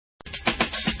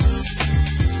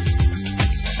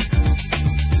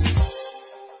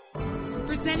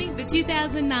Introducing the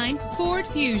 2009 Ford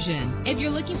Fusion. If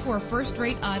you're looking for a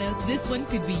first-rate auto, this one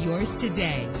could be yours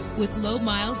today. With low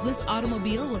miles, this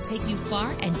automobile will take you far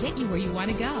and get you where you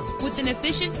want to go. With an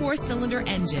efficient 4-cylinder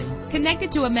engine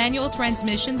connected to a manual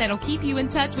transmission that'll keep you in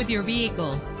touch with your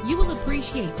vehicle, you will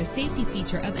appreciate the safety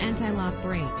feature of anti-lock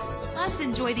brakes. Plus,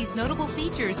 enjoy these notable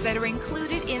features that are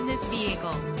included in this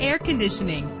vehicle: air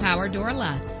conditioning, power door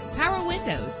locks, power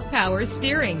windows, power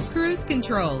steering, cruise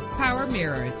control, power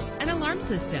mirrors, an alarm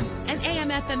system, an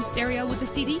AM/FM stereo with a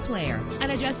CD player, an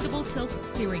adjustable tilt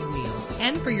steering wheel.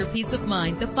 And for your peace of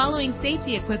mind, the following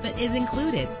safety equipment is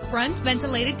included: front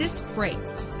ventilated disc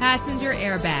brakes, passenger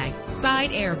airbag,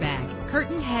 side airbag,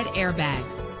 curtain head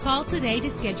airbags. Call today to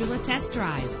schedule a test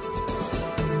drive.